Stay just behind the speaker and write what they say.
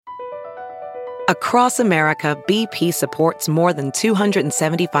Across America, BP supports more than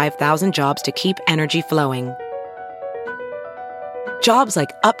 275,000 jobs to keep energy flowing. Jobs like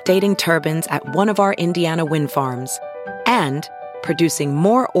updating turbines at one of our Indiana wind farms and producing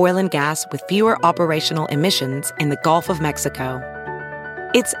more oil and gas with fewer operational emissions in the Gulf of Mexico.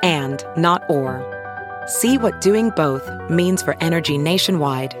 It's and, not or. See what doing both means for energy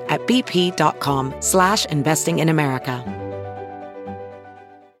nationwide at bp.com/investing in America.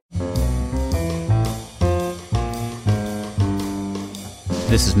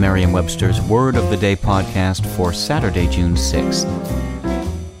 This is Merriam-Webster's Word of the Day podcast for Saturday, June 6th.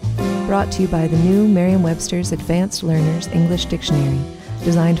 Brought to you by the new Merriam-Webster's Advanced Learners English Dictionary,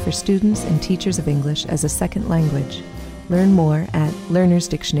 designed for students and teachers of English as a second language. Learn more at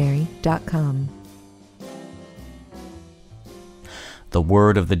learnersdictionary.com. The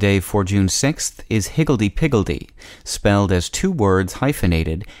word of the day for June 6th is higgledy-piggledy, spelled as two words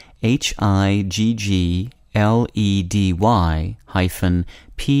hyphenated higgledy hyphen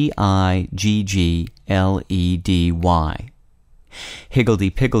piggledy.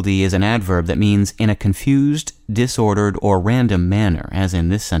 Higgledy-piggledy is an adverb that means in a confused, disordered, or random manner, as in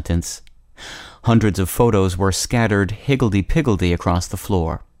this sentence. Hundreds of photos were scattered higgledy-piggledy across the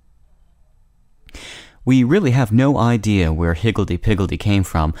floor. We really have no idea where higgledy-piggledy came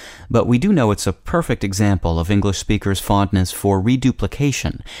from, but we do know it's a perfect example of English speakers' fondness for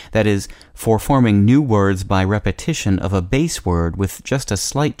reduplication, that is, for forming new words by repetition of a base word with just a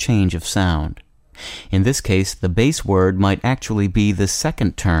slight change of sound. In this case, the base word might actually be the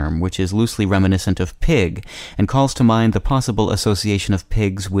second term, which is loosely reminiscent of pig, and calls to mind the possible association of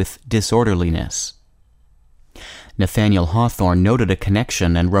pigs with disorderliness. Nathaniel Hawthorne noted a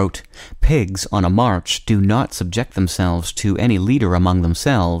connection and wrote, "Pigs on a march do not subject themselves to any leader among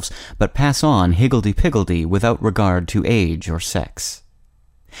themselves, but pass on higgledy-piggledy without regard to age or sex."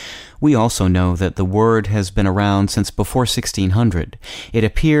 We also know that the word has been around since before 1600. It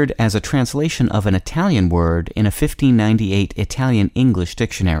appeared as a translation of an Italian word in a 1598 Italian-English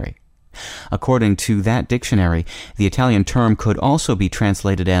dictionary. According to that dictionary, the Italian term could also be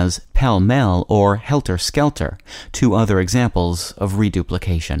translated as pell-mell or helter-skelter, two other examples of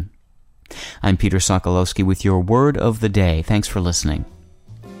reduplication. I'm Peter Sokolowski with your Word of the Day. Thanks for listening.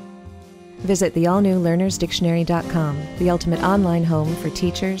 Visit the all-new learnersdictionary.com, the ultimate online home for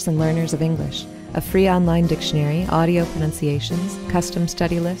teachers and learners of English. A free online dictionary, audio pronunciations, custom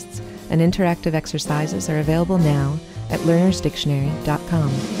study lists, and interactive exercises are available now at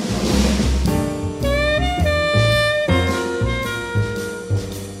learnersdictionary.com.